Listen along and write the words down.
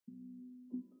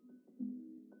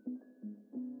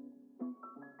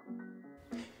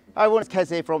Hi everyone, it's Kez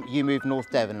here from EweMove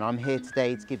North Devon, and I'm here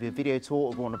today to give you a video tour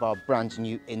of one of our brand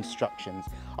new instructions.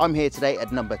 I'm here today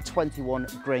at number 21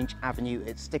 Grange Avenue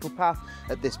at Sticklepath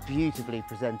at this beautifully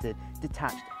presented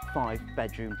detached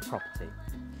 5-bedroom property.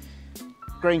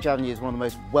 Grange Avenue is one of the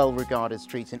most well-regarded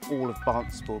streets in all of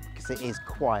Barnstaple because it is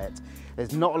quiet.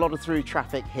 There's not a lot of through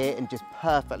traffic here and just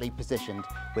perfectly positioned.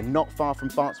 We're not far from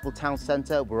Barnstaple town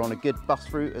centre, we're on a good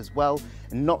bus route as well,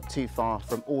 and not too far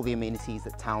from all the amenities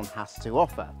that town has to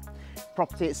offer. The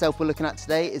property itself we're looking at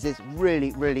today is this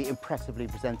really impressively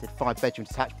presented 5-bedroom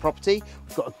detached property.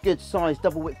 We've got a good sized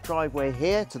double width driveway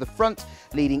here to the front,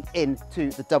 leading into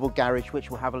the double garage,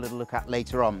 which we'll have a little look at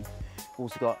later on. We've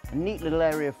also got a neat little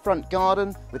area of front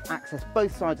garden with access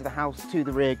both sides of the house to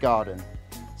the rear garden.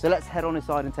 So let's head on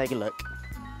inside and take a look.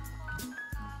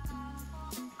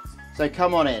 So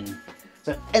come on in.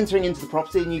 So entering into the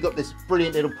property, and you've got this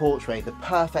brilliant little porchway, the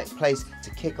perfect place to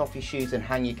kick off your shoes and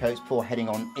hang your coats before heading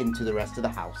on into the rest of the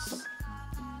house.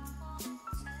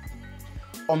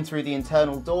 On through the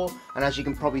internal door, and as you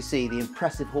can probably see, the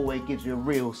impressive hallway gives you a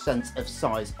real sense of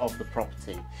size of the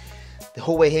property. The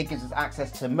hallway here gives us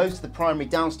access to most of the primary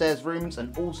downstairs rooms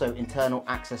and also internal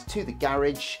access to the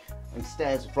garage and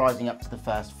stairs rising up to the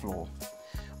first floor.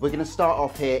 We're going to start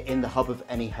off here in the hub of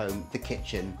any home, the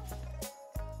kitchen.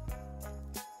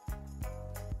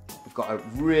 We've got a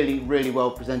really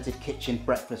well presented kitchen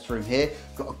breakfast room here.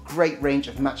 We've got a great range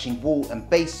of matching wall and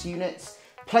base units,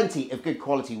 plenty of good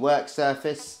quality work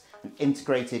surface, an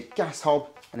integrated gas hob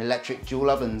and electric dual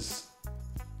ovens.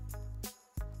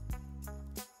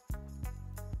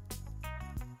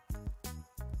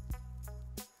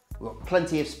 We've got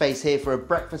plenty of space here for a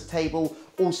breakfast table,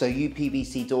 also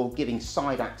UPVC door giving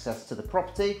side access to the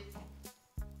property.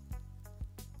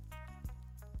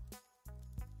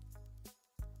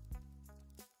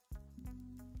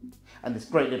 And this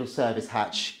great little service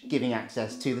hatch giving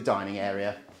access to the dining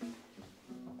area.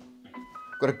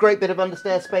 Got a great bit of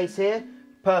understairs space here,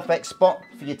 perfect spot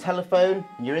for your telephone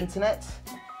and your internet.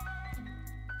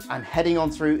 And heading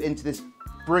on through into this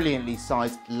brilliantly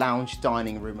sized lounge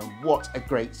dining room, and what a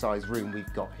great sized room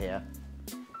we've got here.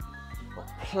 Got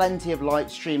plenty of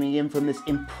light streaming in from this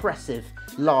impressive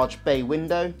large bay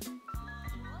window.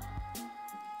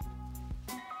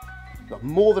 Got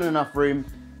more than enough room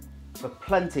for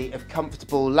plenty of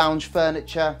comfortable lounge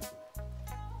furniture,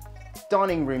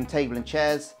 dining room table and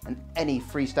chairs, and any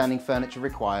freestanding furniture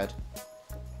required.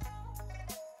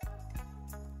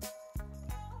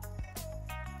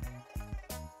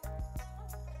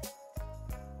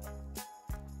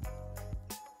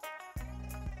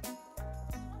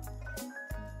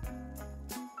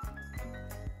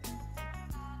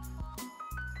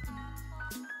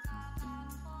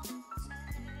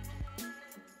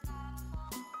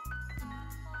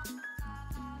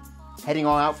 Heading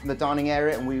on out from the dining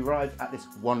area, and we arrive at this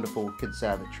wonderful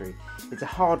conservatory. It's a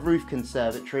hard roof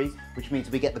conservatory, which means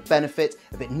we get the benefit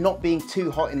of it not being too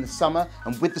hot in the summer,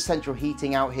 and with the central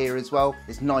heating out here as well,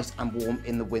 it's nice and warm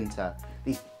in the winter.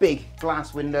 These big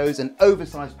glass windows and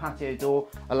oversized patio door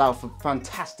allow for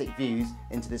fantastic views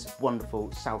into this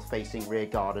wonderful south-facing rear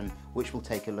garden, which we'll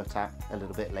take a look at a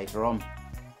little bit later on.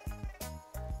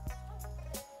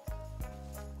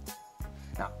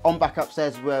 Now, on back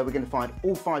upstairs is where we're going to find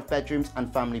all 5 bedrooms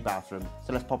and family bathroom.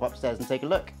 So let's pop upstairs and take a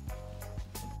look.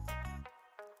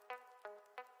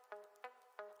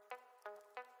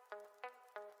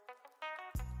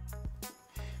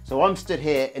 So I'm stood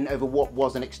here in over what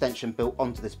was an extension built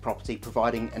onto this property,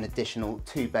 providing an additional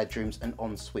 2 bedrooms and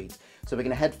ensuite. So we're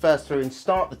going to head first through and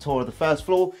start the tour of the first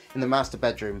floor in the master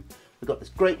bedroom. We've got this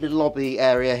great little lobby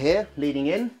area here leading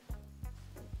in.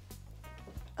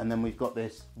 And then we've got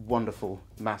this wonderful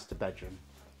master bedroom.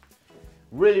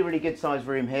 Really good sized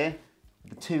room here.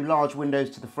 The 2 large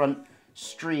windows to the front,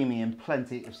 streaming in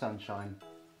plenty of sunshine.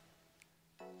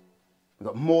 We've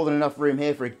got more than enough room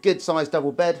here for a good sized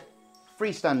double bed,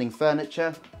 freestanding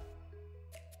furniture,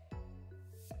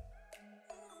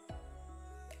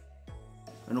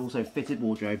 and also fitted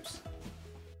wardrobes.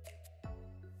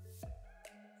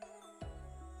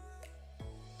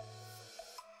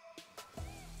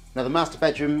 Now, the master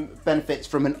bedroom benefits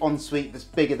from an ensuite that's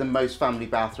bigger than most family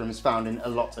bathrooms found in a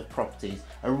lot of properties.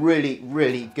 A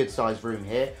really good sized room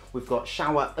here. We've got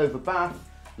shower over bath,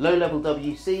 low level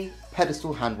WC,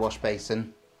 pedestal hand wash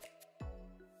basin.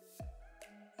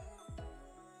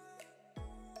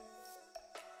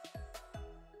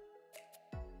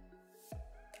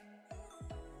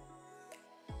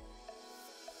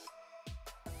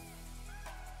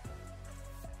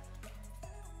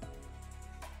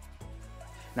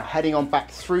 Now, heading on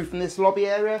back through from this lobby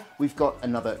area, we've got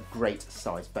another great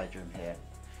sized bedroom here.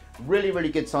 Really, really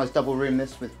good sized double room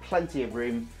this, with plenty of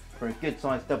room for a good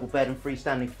sized double bed and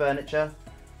freestanding furniture.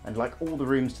 And like all the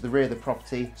rooms to the rear of the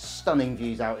property, stunning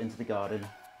views out into the garden.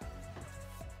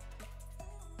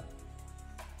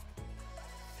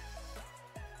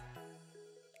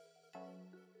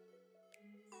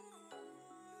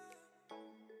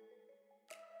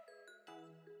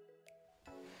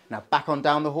 Now back on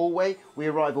down the hallway, we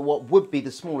arrive at what would be the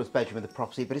smallest bedroom of the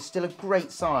property, but it's still a great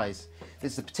size.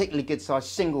 This is a particularly good sized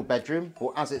single bedroom,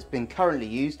 or as it's been currently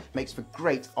used, makes for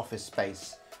great office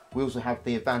space. We also have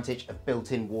the advantage of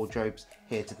built-in wardrobes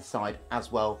here to the side as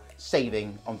well,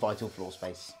 saving on vital floor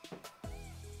space.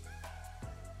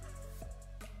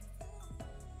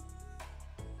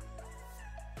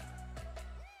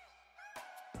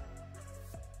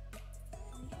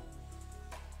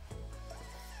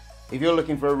 If you're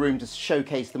looking for a room to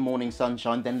showcase the morning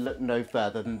sunshine, then look no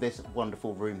further than this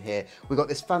wonderful room here. We've got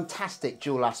this fantastic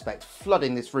dual aspect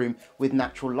flooding this room with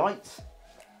natural light.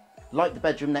 Like the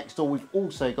bedroom next door, we've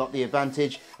also got the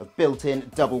advantage of built-in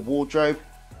double wardrobe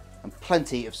and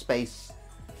plenty of space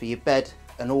for your bed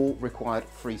and all required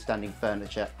freestanding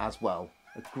furniture as well.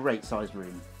 A great sized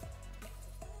room.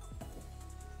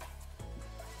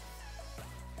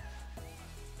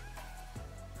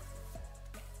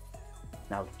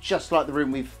 Now, just like the room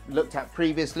we've looked at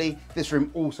previously, this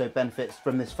room also benefits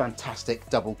from this fantastic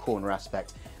double corner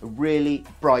aspect. A really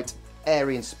bright,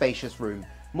 airy and spacious room.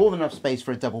 More than enough space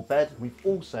for a double bed. We've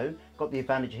also got the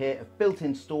advantage here of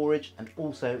built-in storage and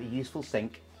also a useful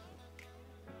sink.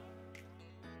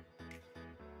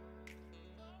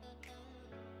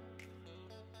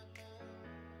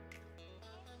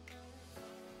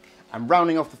 And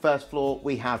rounding off the first floor,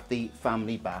 we have the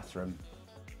family bathroom.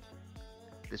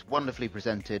 This wonderfully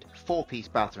presented 4-piece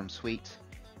bathroom suite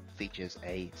features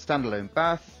a standalone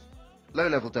bath,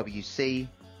 low-level WC,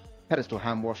 pedestal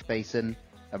hand wash basin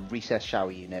and recessed shower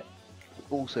unit.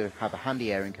 We also have a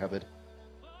handy airing cupboard.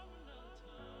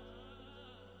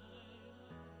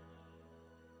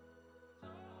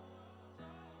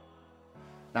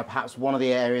 Now perhaps one of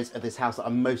the areas of this house that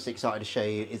I'm most excited to show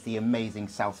you is the amazing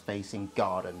south-facing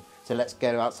garden. So let's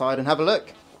go outside and have a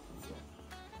look.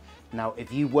 Now,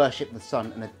 if you worship the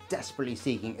sun and are desperately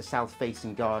seeking a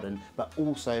south-facing garden, but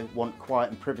also want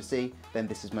quiet and privacy, then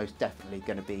this is most definitely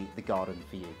going to be the garden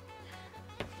for you.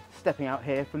 Stepping out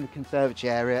here from the conservatory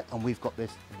area, and we've got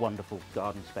this wonderful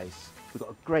garden space. We've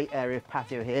got a great area of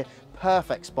patio here,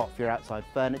 perfect spot for your outside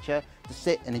furniture to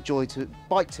sit and enjoy to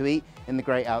bite to eat in the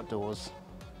great outdoors.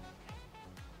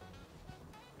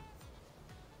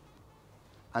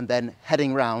 And then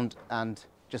heading round and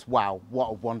just wow, what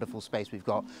a wonderful space we've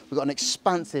got. We've got an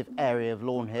expansive area of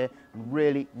lawn here,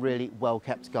 really, really well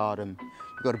kept garden.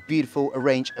 We've got a beautiful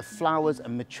arrange of flowers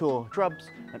and mature shrubs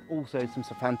and also some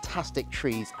fantastic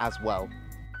trees as well.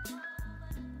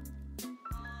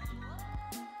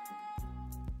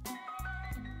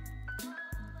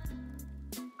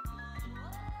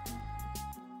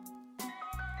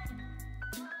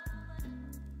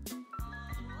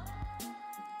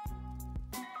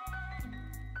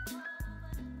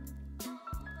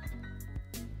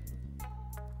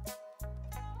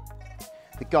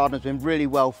 The garden has been really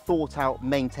well thought out,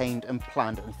 maintained and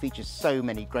planned and features so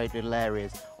many great little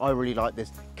areas. I really like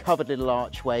this covered little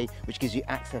archway which gives you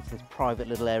access to this private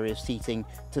little area of seating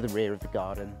to the rear of the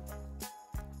garden.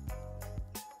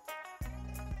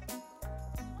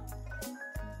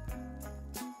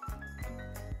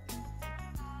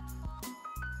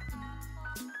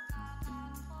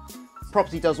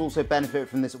 Property does also benefit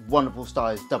from this wonderful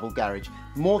sized double garage.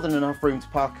 More than enough room to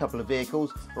park a couple of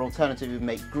vehicles, or alternatively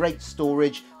make great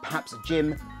storage, perhaps a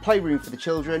gym, playroom for the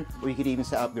children, or you could even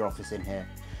set up your office in here.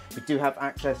 We do have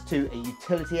access to a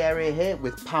utility area here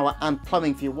with power and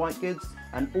plumbing for your white goods,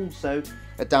 and also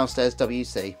a downstairs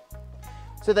WC.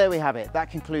 So there we have it. That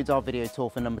concludes our video tour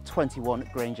for number 21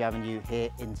 Grange Avenue here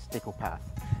in Sticklepath.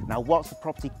 Now, whilst the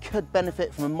property could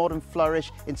benefit from a modern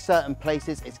flourish in certain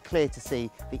places, it's clear to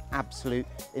see the absolute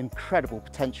incredible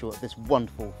potential of this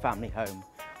wonderful family home.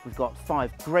 We've got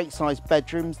 5 great sized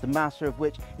bedrooms, the master of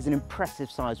which is an impressive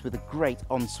size with a great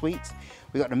ensuite.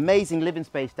 We've got an amazing living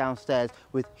space downstairs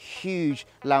with huge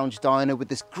lounge diner with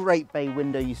this great bay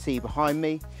window you see behind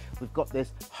me. We've got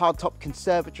this hardtop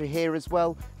conservatory here as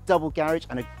well, double garage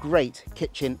and a great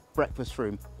kitchen breakfast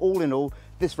room. All in all,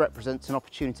 this represents an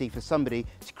opportunity for somebody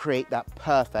to create that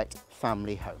perfect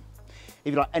family home.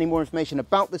 If you'd like any more information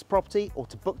about this property or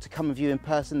to book to come and view in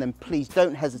person, then please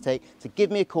don't hesitate to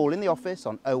give me a call in the office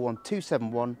on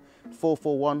 01271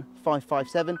 441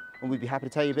 557 and we'd be happy to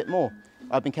tell you a bit more.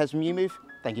 I've been Kez from EweMove.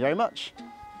 Thank you very much.